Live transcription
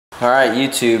Alright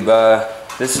YouTube,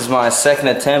 this is my second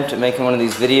attempt at making one of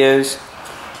these videos.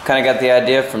 Kind of got the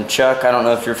idea from Chuck. I don't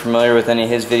know if you're familiar with any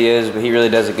of his videos, but he really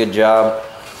does a good job.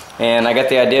 And I got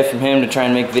the idea from him to try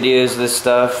and make videos of this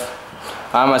stuff.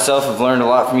 I myself have learned a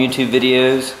lot from YouTube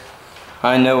videos.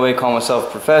 I in no way call myself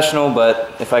a professional,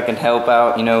 but if I can help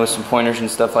out, you know, with some pointers and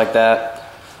stuff like that,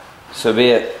 so be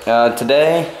it.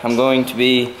 Today I'm going to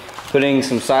be putting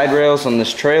some side rails on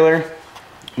this trailer.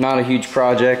 Not a huge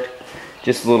project,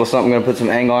 just a little something. I'm going to put some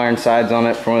angle iron sides on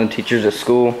it for one of the teachers at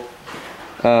school.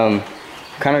 Kind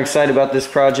of excited about this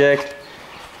project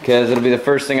because it'll be the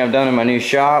first thing I've done in my new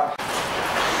shop.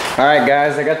 Alright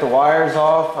guys, I got the wires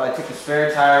off. I took the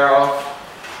spare tire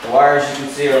off. The wires, you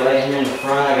can see, are laying here in the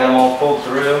front. I got them all pulled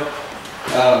through.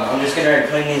 I'm just getting ready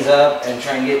to clean these up and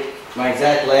try and get my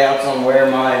exact layouts on where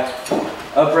my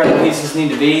upright pieces need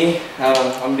to be. I'm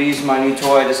going to be using my new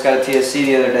toy. I just got a TSC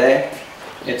the other day.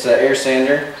 It's an air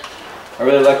sander. I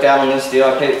really lucked out on this deal.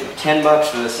 I paid $10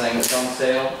 for this thing. It's on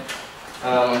sale.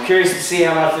 I'm curious to see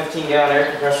how my 15-gallon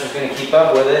air compressor is going to keep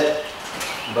up with it,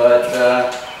 but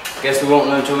I guess we won't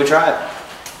know until we try it.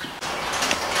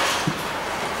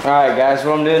 Alright guys,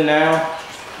 what I'm doing now,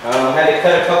 I had to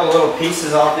cut a couple little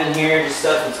pieces off in here, just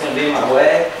stuff that's going to be in my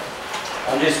way.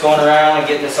 I'm just going around and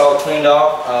getting this all cleaned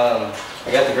off.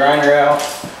 I got the grinder out,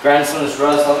 grinding some of this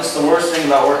rust off. This is the worst thing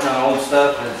about working on old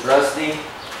stuff, is it's rusty.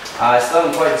 I still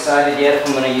haven't quite decided yet if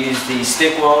I'm going to use the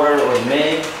stick welder or the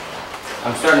MIG.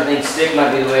 I'm starting to think stick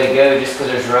might be the way to go just because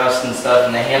there's rust and stuff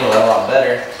and they handle it a lot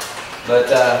better.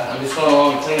 But I'm just going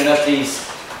along and cleaning up these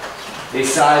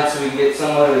sides so we can get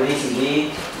somewhat of a decent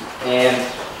bead. And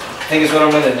I think is what I'm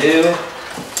going to do.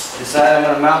 Decide I'm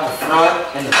going to mount the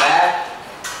front and the back.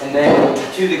 And then the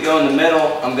two that go in the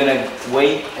middle, I'm going to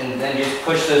wait and then just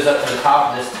push those up to the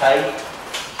top of this tight.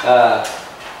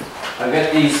 I've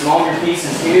got these longer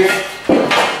pieces here.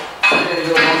 I'm going to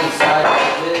go along the side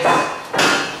like this.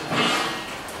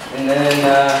 And then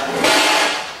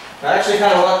I actually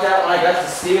kind of lucked out when I got the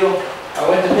steel. I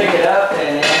went to pick it up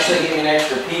and it actually gave me an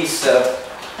extra piece, so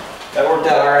that worked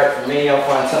out alright for me. I'll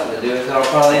find something to do with it. I'll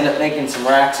probably end up making some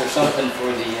racks or something for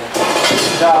the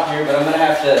top here, but I'm going to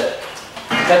have to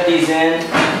cut these in.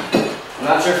 I'm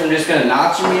not sure if I'm just going to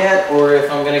notch them yet or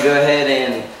if I'm going to go ahead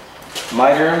and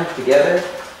miter them together,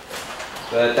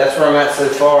 but that's where I'm at so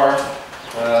far.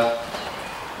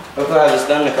 Hopefully I'll have this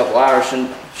done in a couple hours.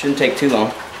 Shouldn't take too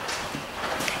long.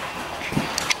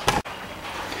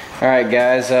 Alright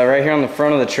guys, right here on the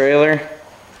front of the trailer,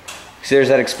 see there's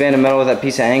that expanded metal with that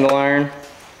piece of angle iron.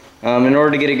 In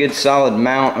order to get a good solid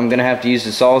mount, I'm going to have to use the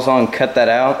Sawzall and cut that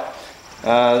out.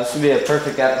 This would be a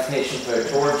perfect application for a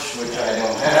torch, which I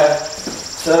don't have.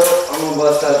 So I'm going to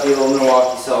bust out the old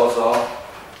Milwaukee Sawzall,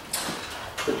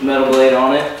 put the metal blade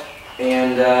on it,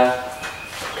 and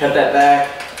cut that back.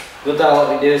 What that'll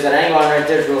let me do is that angle iron right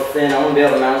there is real thin. I'm going to be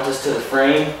able to mount this to the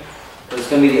frame, but it's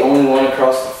going to be the only one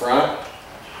across the front.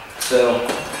 So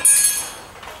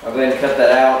I'll go ahead and cut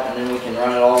that out, and then we can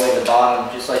run it all the way to the bottom,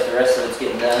 just like the rest of it's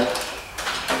getting done.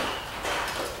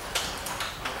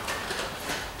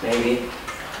 Maybe.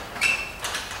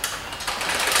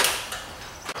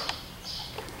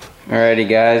 Alrighty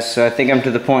guys, so I think I'm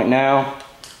to the point now.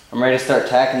 I'm ready to start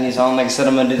tacking these on. Like I said,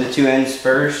 I'm going to do the two ends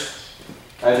first.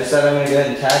 I decided I'm going to go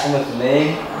ahead and tack them with the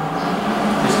MIG.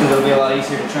 Just because it'll be a lot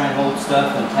easier to try and hold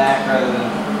stuff and tack rather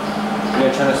than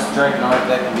trying to strike an arc.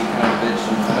 That can be kind of a bitch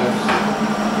sometimes.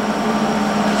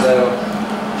 So,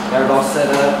 got it all set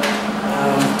up.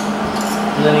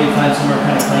 Then you can find somewhere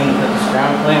kind of clean to put this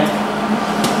ground clamp.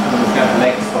 I'm just going to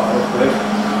make a spot real quick.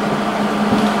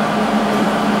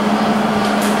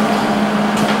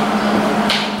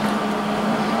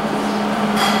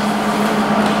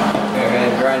 Go ahead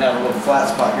and grind out a little flat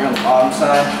spot here on the bottom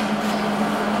side.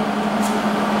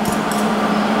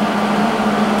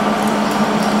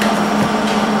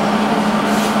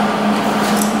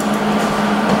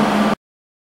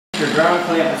 Your ground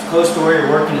clamp as close to where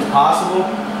you're working as possible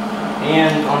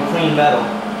and on clean metal.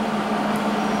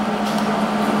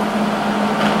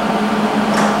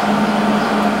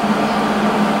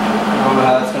 I don't know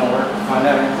how that's going to work. We'll find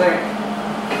out in a second.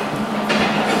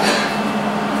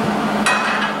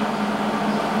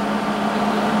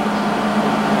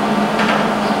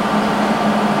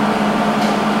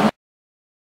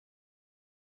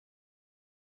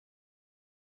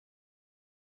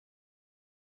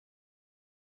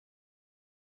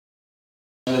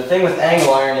 And the thing with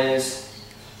angle iron is,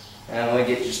 and let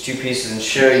me get just two pieces and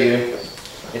show you,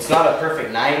 it's not a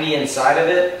perfect 90 inside of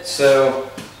it, so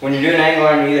when you're doing angle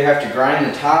iron you either have to grind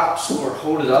the tops or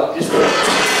hold it up just a little.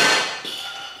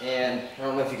 And I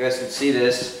don't know if you guys can see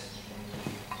this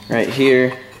right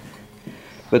here,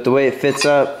 but the way it fits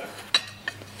up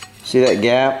See that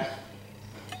gap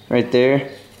right there?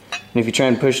 And if you try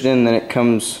and push it in, then it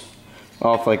comes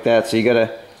off like that. So you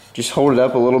gotta just hold it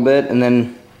up a little bit, and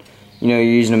then, you know,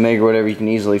 you're using a MIG or whatever, you can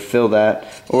easily fill that.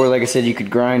 Or like I said, you could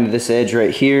grind this edge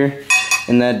right here,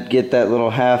 and that'd get that little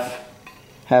half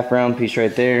round piece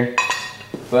right there.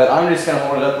 But I'm just gonna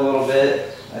hold it up a little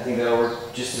bit. I think that'll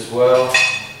work just as well.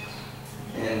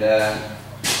 And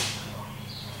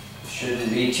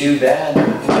shouldn't be too bad.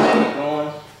 Keep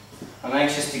going. I'm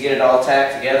anxious to get it all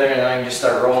tacked together, and then I can just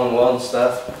start rolling weld and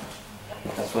stuff.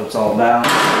 That's what it's all about.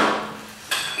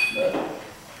 But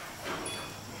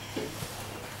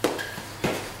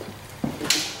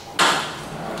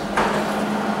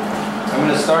I'm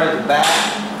going to start at the back,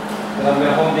 and I'm going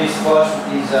to hold these flush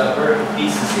with these vertical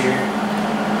pieces here,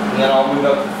 and then I'll move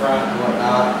up the front and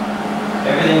whatnot.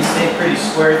 Everything stayed pretty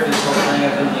square through this whole thing.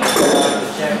 I've been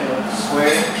checking with the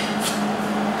square.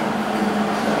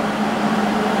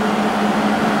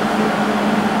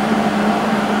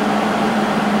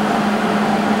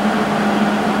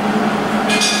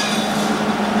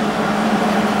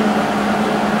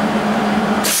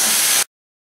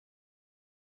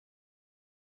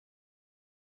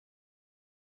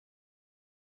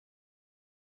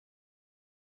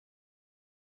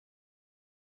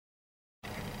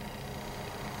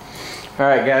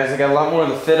 Alright guys, I got a lot more of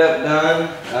the fit up done.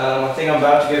 I think I'm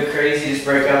about to go crazy, just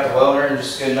break out the welder and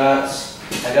just go nuts.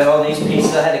 I got all these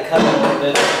pieces. I had to cut a little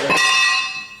bit of the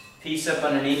piece up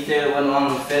underneath there that wasn't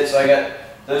on the fit, so I got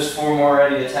those 4 more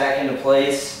ready to tack into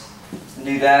place and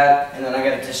do that. And then I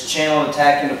got this channel to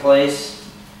tack into place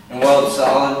and weld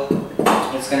solid.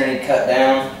 It's going to need cut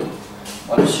down.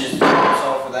 I'll just use the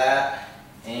saw for that.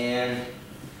 And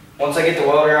once I get the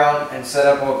welder out and set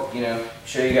up, I'll, you know,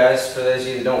 show you guys, for those of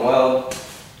you that don't weld,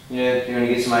 you know, if you want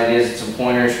to get some ideas and some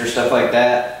pointers for stuff like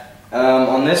that.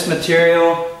 On this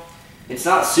material, it's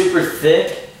not super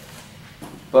thick,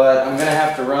 but I'm going to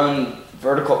have to run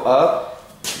vertical up.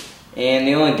 And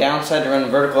the only downside to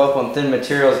running vertical up on thin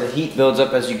material is the heat builds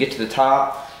up as you get to the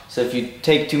top. So if you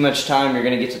take too much time, you're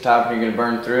going to get to the top and you're going to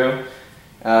burn through.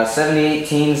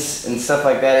 70-18s and stuff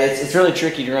like that, it's really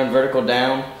tricky to run vertical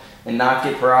down and not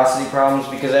get porosity problems,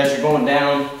 because as you're going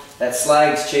down, that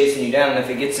slag's chasing you down, and if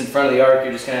it gets in front of the arc,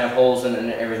 you're just going to have holes in it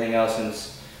and everything else, and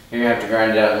you're going to have to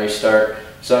grind it out and restart.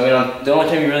 So I mean, the only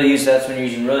time you really use that's when you're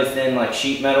using really thin, like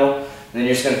sheet metal, and then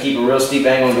you're just going to keep a real steep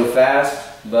angle and go fast.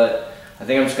 But I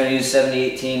think I'm just going to use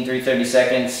 70-18,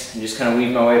 3/32, and just kind of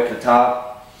weave my way up to the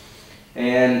top.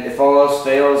 And if all else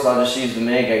fails, I'll just use the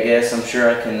MIG, I guess. I'm sure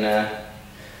I can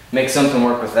make something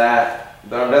work with that.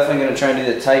 But I'm definitely going to try and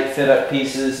do the tight fit up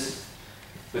pieces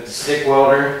with the stick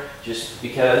welder, just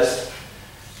because.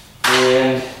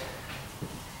 And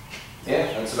yeah,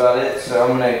 that's about it. So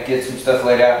I'm going to get some stuff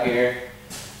laid out here.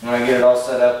 When I get it all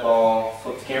set up, I'll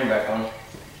flip the camera back on.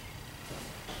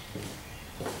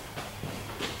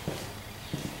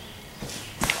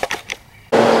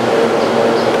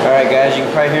 Alright guys, you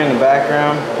can probably hear in the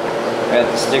background, I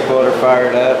got the stick welder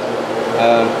fired up.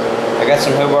 I got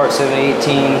some Hobart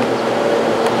 718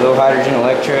 low hydrogen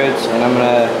electrodes, and I'm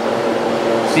gonna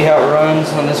see how it runs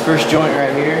on this first joint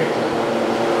right here.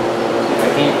 See if I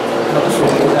can't help us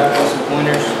with that with some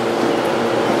pointers.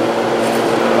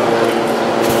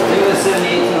 Look at the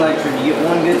 718 electrode. You get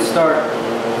one good start,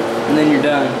 and then you're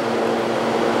done.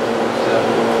 So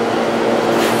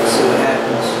let's see what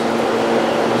happens.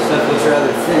 This stuff looks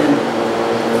rather thin.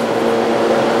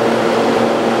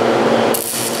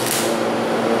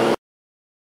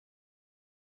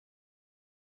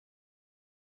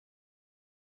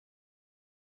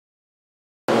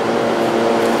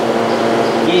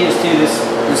 Is too,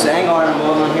 this angle iron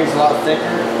welding on here is a lot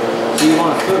thicker, so you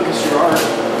want to focus your arc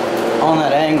on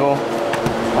that angle.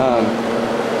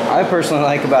 I personally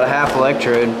like about a half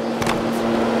electrode.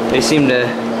 They seem to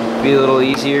be a little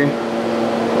easier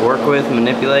to work with,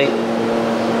 manipulate.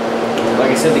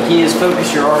 Like I said, the key is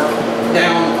focus your arc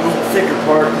down on the thicker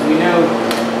part, because we know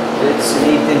it's an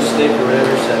 1/8 inch thick or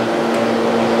whatever. So.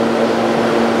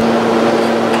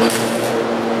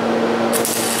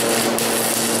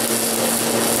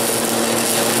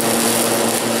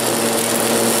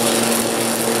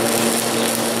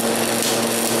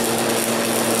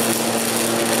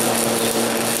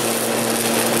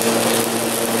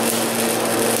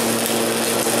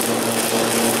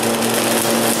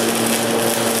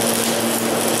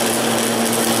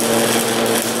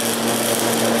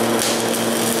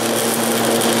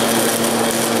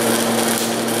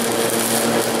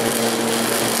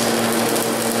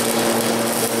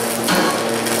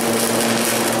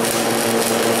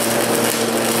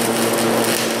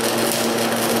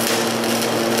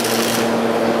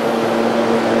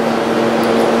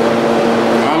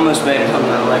 almost made it on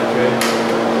the electric.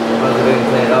 I'll go ahead and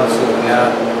clean it off, see what we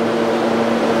got.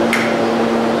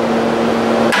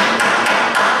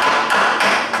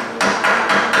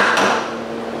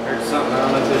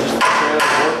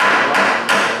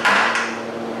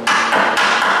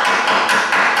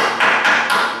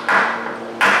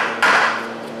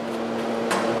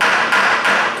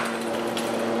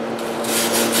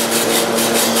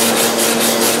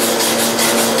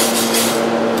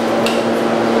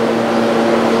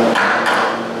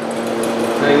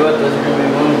 Tell you what, those are going to be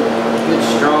one good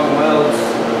strong welds.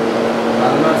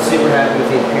 I'm not super happy with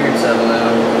the appearance of them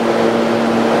though.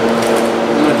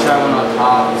 I'm going to try one on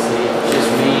top and see if it's just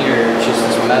me or it's just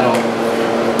this metal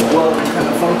welding kind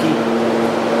of funky.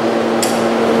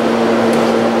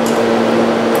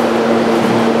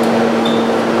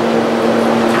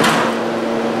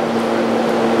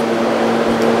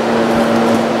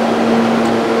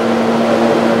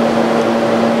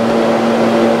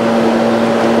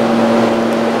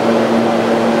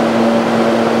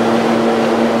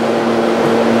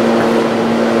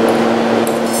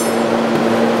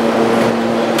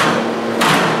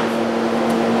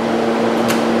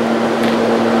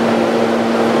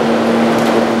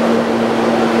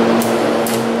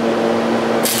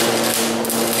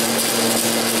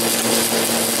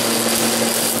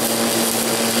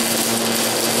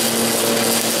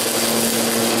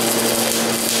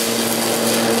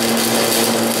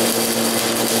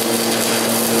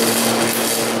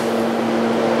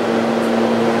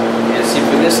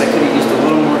 I could have used a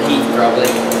little more heat probably.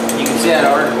 You can see that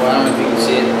arc, well I don't know if you can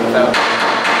see it without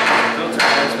filter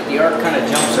eyes, but the arc kind of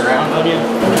jumps around on you.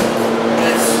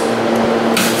 That's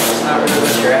not really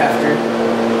what you're after. I'm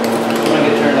going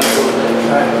to get turned up a little bit and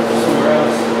try it somewhere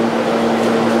else.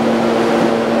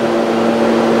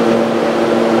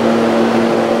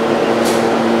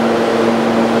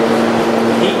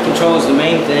 Heat control is the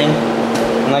main thing,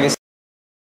 and like I said,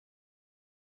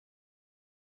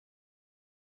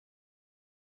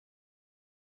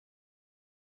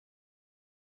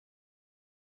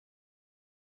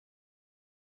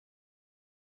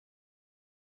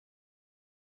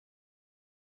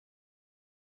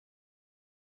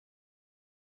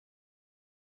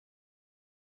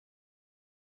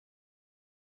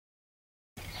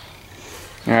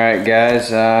 alright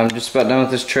guys, I'm just about done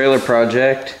with this trailer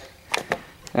project.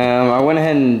 I went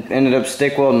ahead and ended up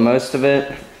stick welding most of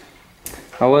it.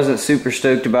 I wasn't super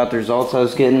stoked about the results I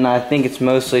was getting. I think it's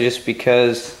mostly just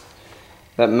because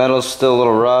that metal's still a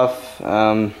little rough.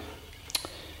 The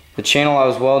channel I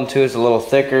was welding to is a little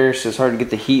thicker, so it's hard to get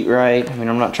the heat right. I mean,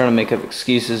 I'm not trying to make up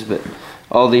excuses, but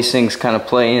all these things kind of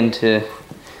play into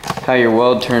how your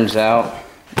weld turns out.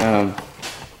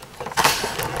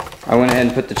 I went ahead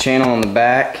and put the channel on the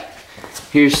back.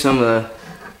 Here's some of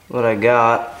what I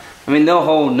got. I mean, they'll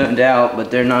hold, no doubt,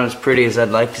 but they're not as pretty as I'd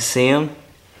like to see them.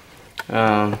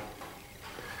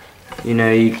 You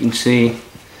know, you can see,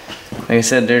 like I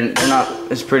said, they're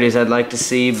not as pretty as I'd like to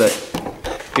see, but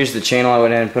here's the channel I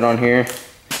went ahead and put on here.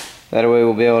 That way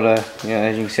we'll be able to, you know,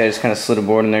 as you can see, I just kind of slid a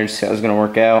board in there to see how it was going to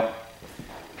work out.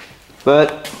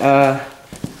 But,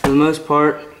 for the most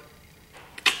part,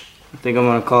 I think I'm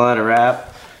going to call that a wrap.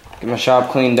 Get my shop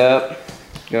cleaned up,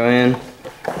 go in,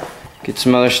 get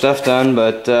some other stuff done,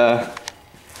 but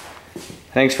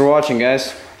thanks for watching,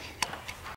 guys.